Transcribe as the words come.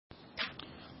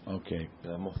Okay.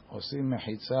 Osim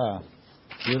mechitza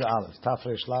Yud Aleph.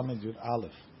 Tafresh Lamed Yud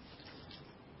Aleph.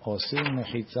 Osim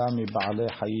mechitza mi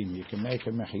ba'alei hayim. You can make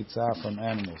a mechitza from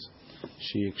animals.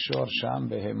 Sheikshor sham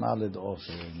behema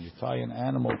lid'ofer. You tie an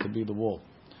animal to be the wool.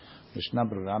 Mishnah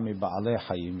Berurah mi ba'alei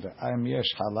hayim. Ve'ayim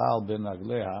yesh halal ben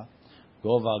ragleha.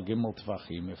 Gova gimel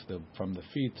tefachim. If from the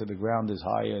feet to the ground is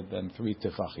higher than 3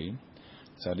 tefachim,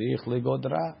 tzarich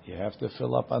ligodra. You have to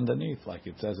fill up underneath, like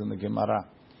it says in the Gemara.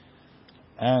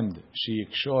 And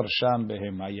sheikshor sham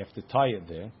behema. You have to tie it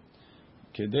there.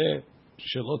 Kedeh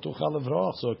shelo tuchal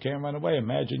levrach. So it can't run away.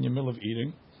 Imagine you're in the middle of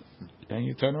eating, and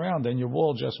you turn around, and your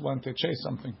wool just went to chase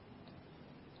something.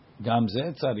 Gam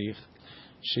zeh tzarich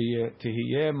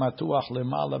sheyeh matuach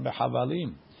lemala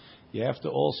behavalim. You have to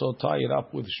also tie it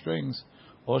up with strings.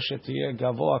 Or shetiyeh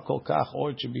gavoa kol kach,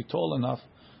 or it should be tall enough.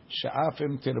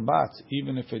 She'afim tirbat,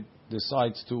 even if it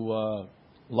decides to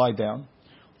lie down.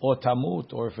 Or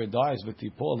tamut, or if it dies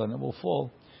v'tipol, and it will fall.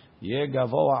 Yeh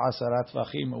gavoa asarat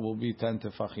tefachim, it will be 10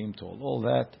 tefachim tall. All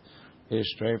that is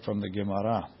straight from the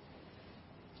Gemara.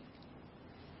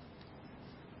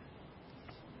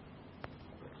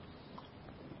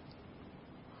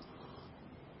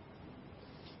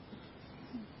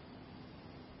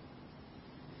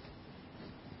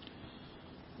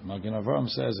 Magen Avraham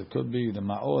says it could be the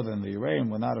Ma'od and the Iraim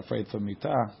were not afraid for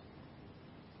Mitah.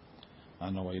 I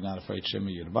know why you're not afraid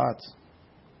Shemi Yirbat.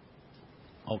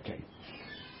 Okay.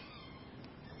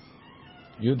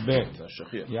 Yud Bet.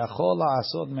 Yachol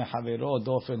la'asod mehavero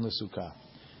dofen l'sukkah.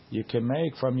 You can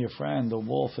make from your friend a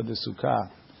wall for the sukkah,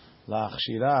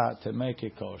 la'achshira, to make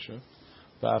it kosher.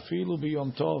 Va'afilu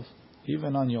b'yom tov,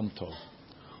 even on Yom Tov.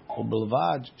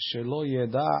 U'belvad shelo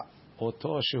yeda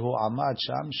oto shehu amad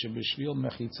sham shebishvil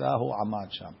mechitza hu amad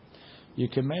sham. You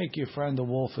can make your friend a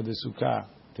wall for the sukkah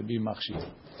to be machshir,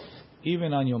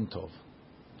 even on Yom Tov.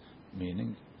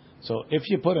 Meaning, so if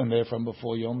you put him there from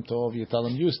before Yom Tov, you tell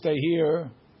him, you stay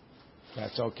here,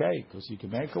 that's okay, because you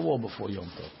can make a wall before Yom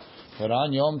Tov. But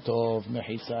on Yom Tov,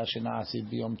 mechitza shenasid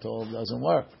b'Yom Tov doesn't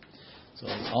work. So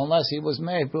unless he was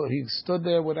made, but he stood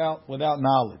there without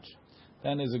knowledge,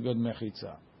 then is a good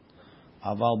mechitza.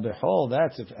 Aval behol,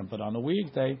 that's if, but on a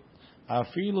weekday,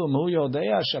 afilu mu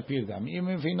yodea shapirdam. Even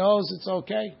if he knows, it's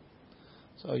okay.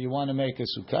 So you want to make a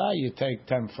sukkah, you take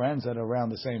 10 friends that are around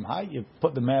the same height, you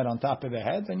put the mat on top of their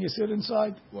heads, and you sit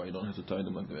inside. Why you don't have to tie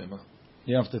them like the Ema?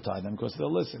 You have to tie them because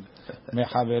they'll listen.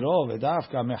 Mechavero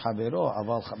v'dafka mechavero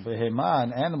aval behema,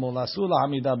 an animal asula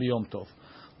hamida b'yom tov.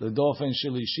 The dolphin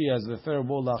shilishi as the third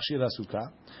bull lachshira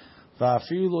sukkah.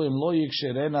 Va'afilu im lo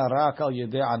yiksherena rak al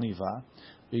yedei aniva.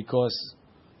 Because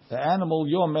the animal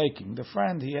you're making, the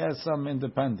friend, he has some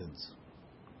independence.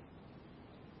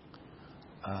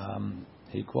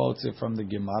 He quotes it from the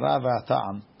Gemara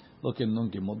v'Ata'am. Look in Nun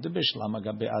Gimel. Debishlam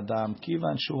agabe Adam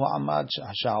kivan shu ha'amad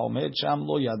sha'omed sham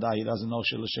lo yada. He doesn't know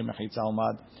she'l'shem mechitza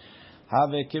omad.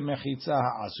 Have kemechitza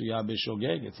ha'asuya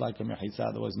b'shogeg. It's like a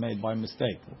mechitza that was made by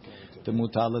mistake.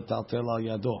 Temutar letaltel al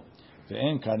yado.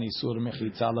 Ve'en kan isur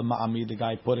mechitza lema'amid. The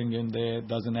guy putting in there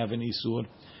doesn't have an isur.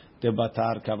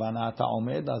 Debatar kavanata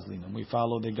omed azlin. We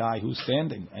follow the guy who's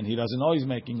standing and he doesn't know he's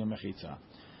making a mechitza.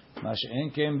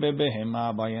 Mash'en kem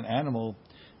bebehema, by an animal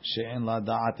she'en la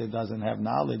da'at, it doesn't have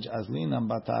knowledge, azlinam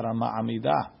batara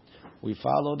ma'amida. We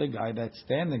follow the guy that's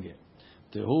standing it.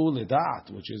 Tehu lida'at,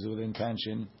 which is with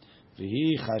intention.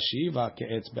 V'hi chashiva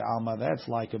ke'etz be'alma, that's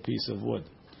like a piece of wood.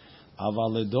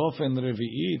 Aval ledofen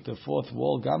revi'it, the fourth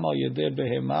wall, gam al yedeh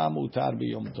behema mutar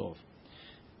b'yom tov.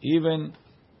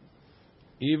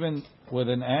 Even with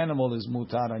an animal is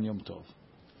mutar on Yom Tov.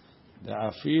 The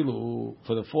afilu,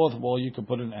 for the fourth wall, you can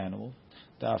put an animal.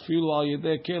 The afilu al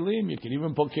yedeh kelim, you can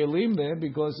even put kelim there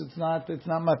because it's not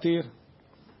matir.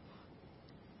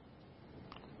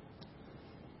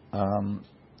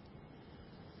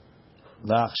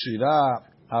 La'achshira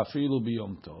afilu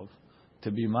b'Yom Tov, to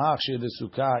be machshir the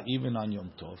sukkah even on Yom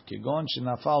Tov. Kegon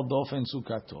shenafal dofen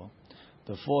sukkato,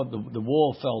 the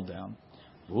wall fell down.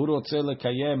 He wants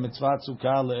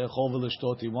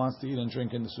to eat and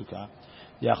drink in the sukkah.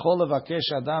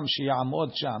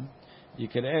 You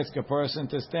could ask a person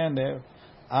to stand there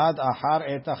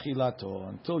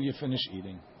until you finish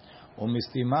eating. Do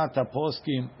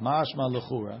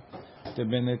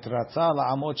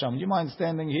you mind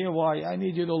standing here? Why? I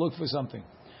need you to look for something.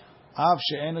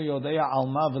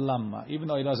 Even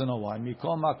though he doesn't know why. You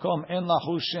don't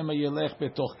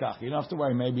have to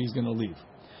worry, maybe he's going to leave.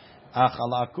 But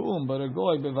a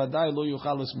goy bevadai lo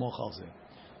yuchal l'smoch al zeh.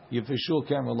 You for sure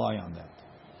can't rely on that.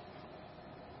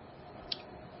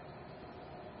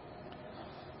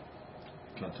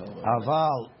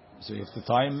 Aval, so you have to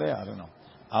tie him there. I don't know.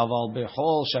 Aval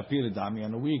bechol shapir dami.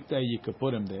 On a weekday, you could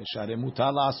put him there. Share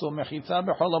mutar la'aso mechitza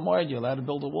bechol hamoed. You'll have to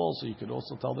build a wall, so you could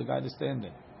also tell the guy to stand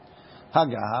there.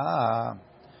 Hagaha.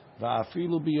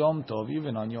 Va'afilu biyom tov.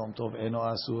 Even on Yom Tov, eno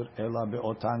asur ela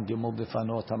be'otan gimel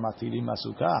defanot hamatirim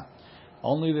asukah.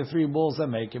 Only the 3 bulls that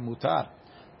make it mutar.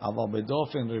 Aval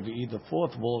bedofen revi'i, the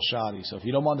 4th bull shari. So if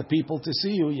you don't want the people to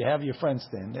see you, you have your friends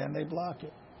stand there and they block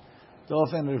it.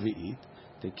 Dofen revi'i.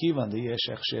 Tekivan the yesh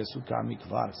echshe sukkah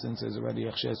mikvar. Since there's already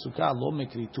echshe sukkah, lo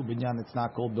mikri tu binyan. It's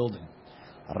not called building.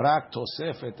 Rak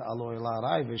tosefet alo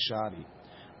elarai v'shari.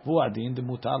 Vuadin the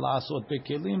mutar la'asot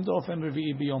bekelim dofen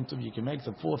revi'i biyom tov. You can make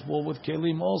the 4th wall with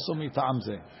kelim also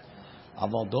mitamze.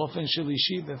 Aval dofen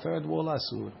shelishi, the 3rd wall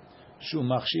asur. Shu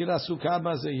machshir sukkah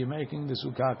baze. You're making the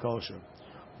sukkah kosher.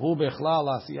 Hu bechlal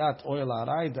asiyat oil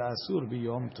arai da asur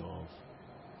biyom tov.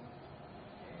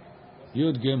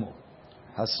 Yud Gimel.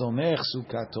 Hasomech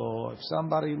sukkato. If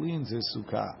somebody leans his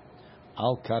sukkah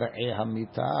al kar'eh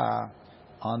hamita,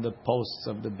 on the posts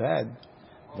of the bed,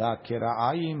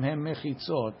 va'kira'ayim hem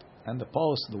mechitzot, and the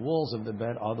posts, the walls of the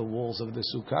bed, are the walls of the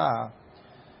sukkah.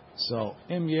 So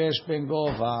im yesh ben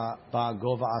gova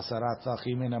ba'gova asarat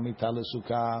tachim min hamita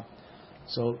lesukkah.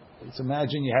 So let's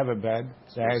imagine you have a bed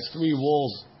that has 3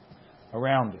 walls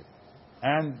around it,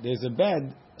 and there's a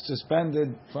bed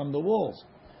suspended from the walls.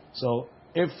 So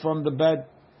if from the bed,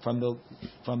 from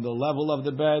the level of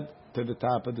the bed to the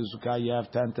top of the sukkah, you have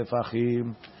 10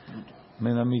 tefachim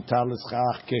min hamita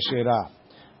l'schach keshera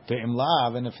ve'im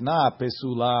lav, and if not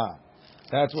pesula.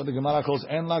 That's what the Gemara calls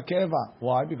en la keva.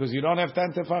 Why? Because you don't have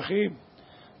 10 tefachim.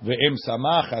 Ve'im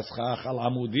samach haschach al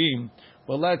amudim.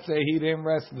 But let's say he didn't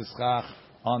rest the schach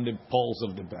on the poles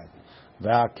of the bed.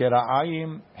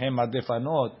 Ve'akera'ayim hem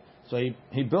adefanot. So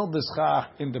he built the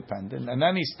schach independent, and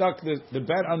then he stuck the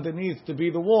bed underneath to be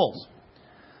the walls.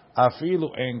 Afilu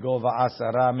en gova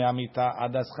asara me'amita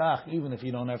ad schach. Even if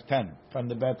you don't have 10 from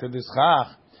the bed to the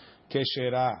schach,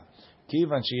 keshera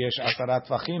kivan sheyesh asara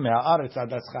tvachim me'haaretz ad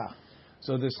schach.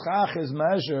 So the schach is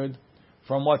measured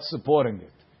from what's supporting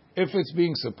it. If it's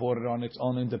being supported on its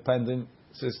own independent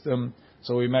system,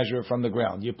 so we measure it from the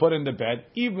ground. You put in the bed,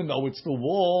 even though it's the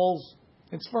walls,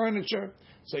 it's furniture.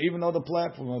 So even though the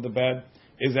platform of the bed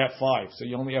is at 5, so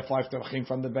you only have 5 tefachim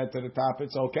from the bed to the top,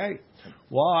 it's okay.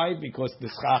 Why? Because the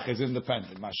schach is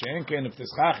independent. Mashenken, if the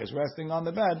schach is resting on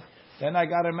the bed, then I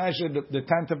got to measure the 10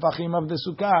 tefachim of the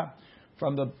sukkah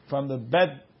from the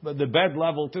bed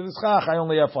level to the schach. I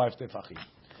only have 5 tefachim.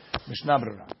 Mishnah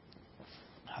Brura.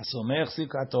 Hasomech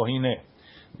sikato hine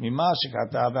mima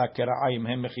shekata ve'akera'ayim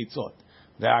hem mechitzot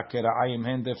ve'akera'ayim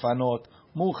hem defanot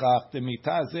muchach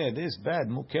demita zeh. This bed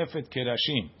mukefet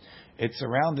kerashim. It's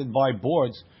surrounded by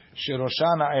boards.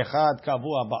 Sheroshana echad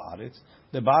kavua ba'aretz.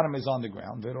 The bottom is on the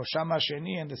ground. Ve'roshama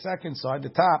sheni, and the second side, the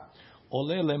top, ole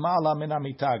lemala min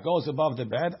hamita, goes above the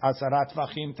bed. Asarat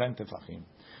tefachim, 10 tefachim.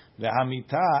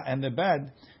 Ve'hamita, and the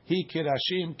bed, hi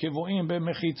kirashim kivuim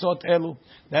bemechitzot elu.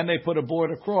 Then they put a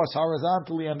board across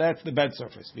horizontally, and that's the bed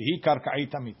surface. V'hi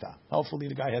karka'it hamita. Hopefully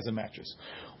the guy has a mattress.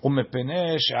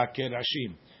 Umepeneh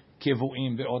she'akirashim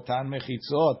kivuim be'otan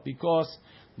mechitzot, because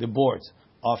the boards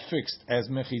are fixed as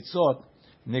mechitzot.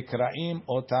 Nikraim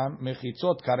otam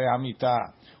mechitzot kare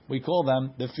hamita. We call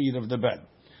them the feet of the bed,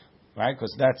 right?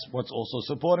 Because that's what's also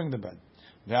supporting the bed.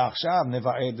 Ve'achshav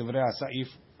neva'ed divrei ha'saif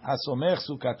hasomech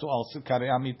sukato al kare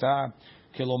hamita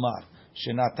kilomar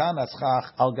shenatan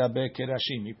aschach al gabe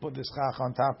kerashim. He put the schach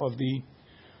on top of the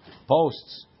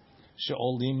posts.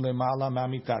 She'olim lemala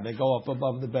ma'amita. They go up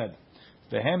above the bed.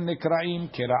 Vehem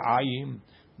nikraim kera'ayim.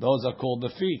 Those are called the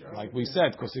feet, like we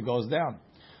said, because it goes down.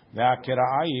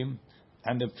 Ve'akera'ayim,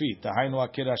 and the feet. Tahainu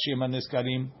akirashim and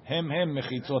niskarim. Hem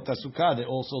mechitzot sukkah. They're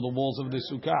also the walls of the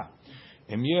sukkah.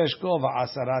 Im yesh gova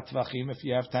asarat tvachim. If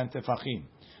you have 10 tefachim.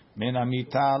 Min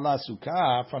hamita la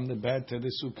sukkah, from the bed to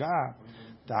the sukkah.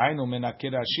 Tahainu min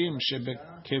akirashim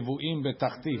shebekevuim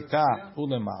betachtita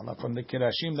ulemala. From the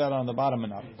kirashim that are on the bottom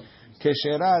and up.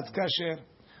 Kesherat kasher.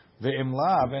 Ve'im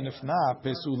lav, and if not,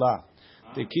 pesula.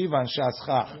 Tekivan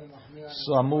shaschach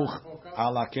samuch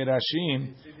ala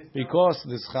kerashim, because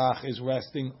the schach is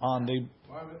resting on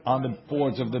the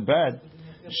boards of the bed.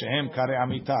 Shehem kare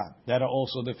hamita, that are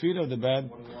also the feet of the bed.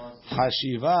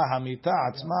 Hashiva hamita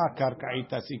atzma karka'it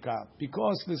asika,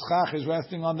 because the schach is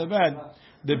resting on the bed.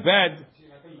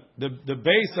 The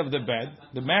base of the bed,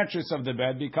 the mattress of the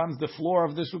bed, becomes the floor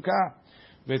of the sukkah.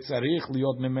 V'tzarich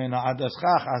liot mimena ad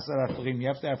schach asarat tefachim. You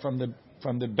have to have from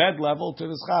the bed level to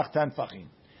the schach 10 tefachim.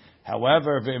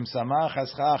 However, v'im samach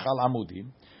haschach al amudim,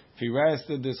 if he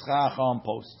rested the schach on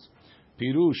posts,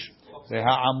 pirush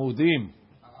ha'amudim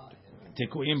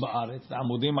tekuim ba'aretz, the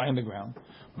amudim are in the ground.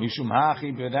 Mishum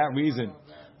hachi, for that reason,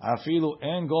 Afilu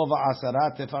en gova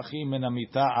 10 tefachim min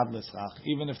hamita ad l'schach.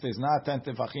 Even if there's not 10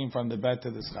 tefachim from the bed to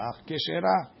the schach,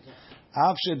 keshera.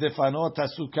 Av shedefanot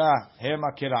hasukah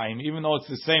hema kiraim. Even though it's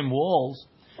the same walls,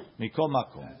 mikol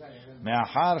makom.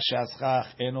 Me'achar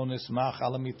she'aschach eno nismach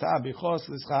al hamita, because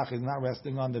the schach is not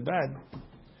resting on the bed,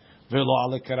 velo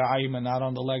al kiraim, and not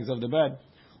on the legs of the bed.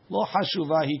 Lo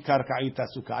hashuva hi karka'it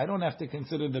hasukah. I don't have to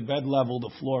consider the bed level, the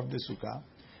floor of the sukkah.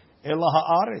 Ela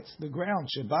haaretz, the ground,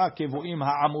 sheba kevuim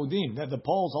ha'amudim, that the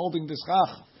poles holding the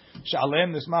schach,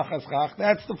 she'alem nismach haschach,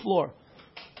 that's the floor.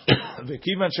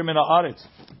 V'kivan shemin haaretz,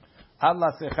 ad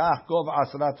la'sechach gov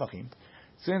 10 tefachim.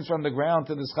 Since from the ground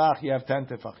to the schach you have 10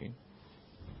 tefachim.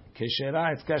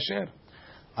 Keshera, it's kasher.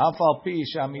 Af al pi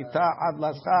she'amita ad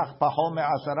la'schach pachol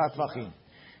me'10 tefachim.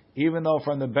 Even though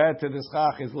from the bed to the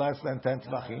schach is less than 10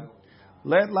 tefachim,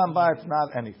 let lamba, it's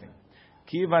not anything.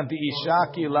 Kivan di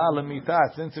isha ki la lemita,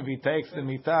 since if he takes the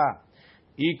mita,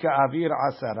 ika avir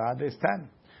 10, there's 10.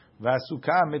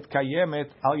 V'asukah mitkayemet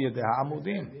al yedei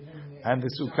ha'amudim, and the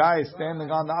sukkah is standing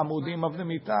on the amudim of the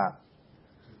mita.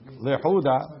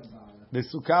 Lehuda, the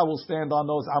sukkah will stand on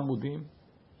those amudim.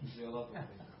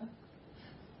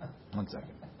 1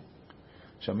 second.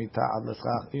 Shamita ad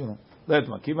l'schach, you know.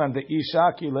 Letma, kivan di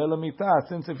isha ki la lemita,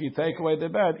 since if you take away the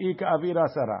bed, ika avir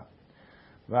 10.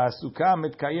 והסוכה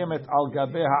מתקיימת על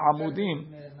גבי העמודים.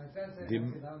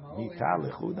 דמיתה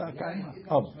לחודה קיימה.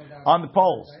 On the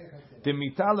poles.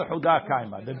 דמיתה לחודה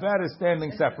קיימה. The bed is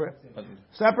standing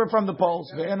separate from the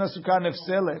poles. ואין הסוכה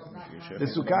נפסלת. The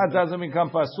sukkah doesn't become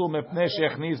פסול מפני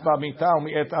שהכניס במיתה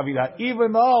ומעת אבידה.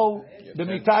 Even though the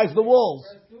מיתה is the walls.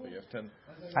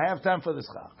 I have 10 for the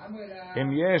schach.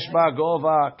 אם יש בה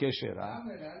גובה כשרה.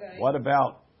 What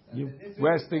about you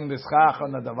resting the schach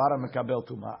on the davar mekabel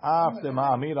tuma? After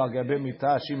ma'amir al gabe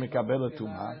mita she mekabel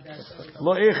tuma.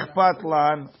 Lo ichpat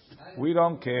lan, we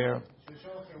don't care.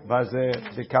 Baze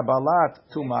the kabbalat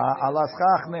tuma al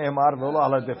schach neemar v'lo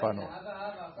al defano.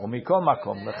 Umikol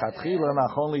makom lechatchila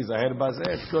nachon lizaher baze.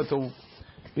 It's good to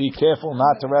be careful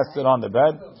not to rest it on the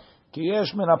bed. Ki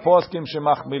yesh min haposkim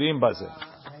shemachmirim baze.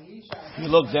 You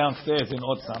look downstairs in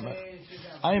Ot Samach.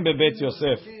 I'm bebet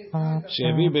Yosef.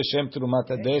 שהביא בשם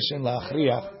תרומת הדשן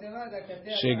להכריח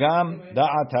שגם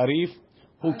דעת הריף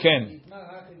הוא כן.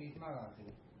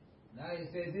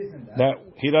 That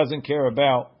he doesn't care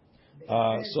about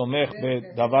סומך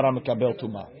בדבר המקבל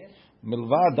טומאה.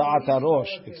 מלבד דעת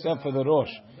הראש, except for the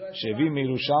ראש, שהביא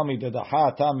מירושלמי דדחה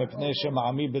אתה מפני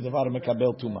שמעמיד בדבר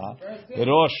המקבל טומאה. The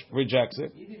ראש rejects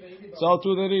it. So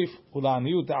to the ריף,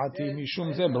 ולעניות דעתי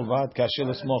משום זה בלבד קשה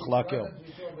לסמוך להקל.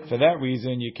 For that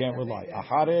reason, you can't rely.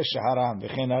 Achare shaharam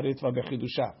v'chen haritva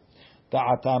b'chidusha.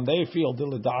 Da'atam, they feel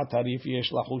dil da'at harif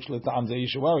yesh lachush l'ta'am ze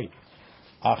yishwari.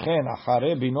 Achen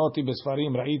achare binoti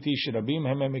b'sfarim ra'iti shirabim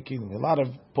hem mekilim. A lot of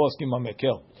poskim are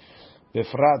mekil.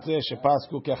 B'frat ze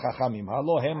shepasku kechachamim.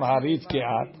 Halo hem harit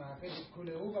ke'at.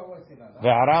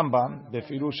 Ve'arambam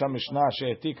b'firush ha'mishnah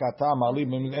she'etik ha'tam ali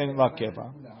b'mil'en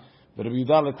l'akeva. V'Rabbi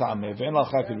Yehuda l'ta'ameh v'en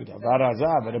l'chak Yehuda.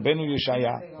 V'Arazah v'Rabbeinu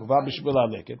Yeshaya uva b'shvil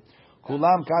ha'leket.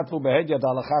 כולם כתבו בהדיית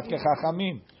הלכת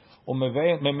כחכמים,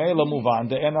 וממילא מובן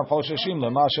דאין החוששים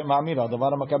למה שמאמיר הדבר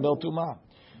המקבל טומאה.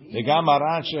 וגם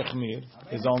הר"ן שהחמיר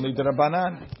is only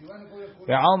דרבנן.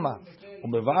 ועלמא,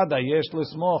 ובוודאי יש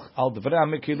לסמוך על דברי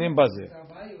המקילים בזה.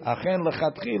 אכן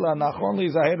לכתחילה נכון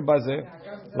להיזהר בזה,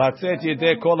 לצאת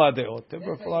ידי כל הדעות. To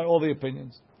reply all the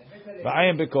opinions.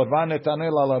 ועין בקורבן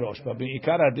נתנאל על הראש.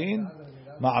 ובעיקר הדין,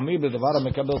 מאמיר בדבר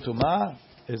המקבל טומאה,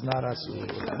 is not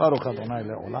asur. Baruch Adonai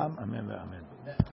le'olam. Amen ve'amen.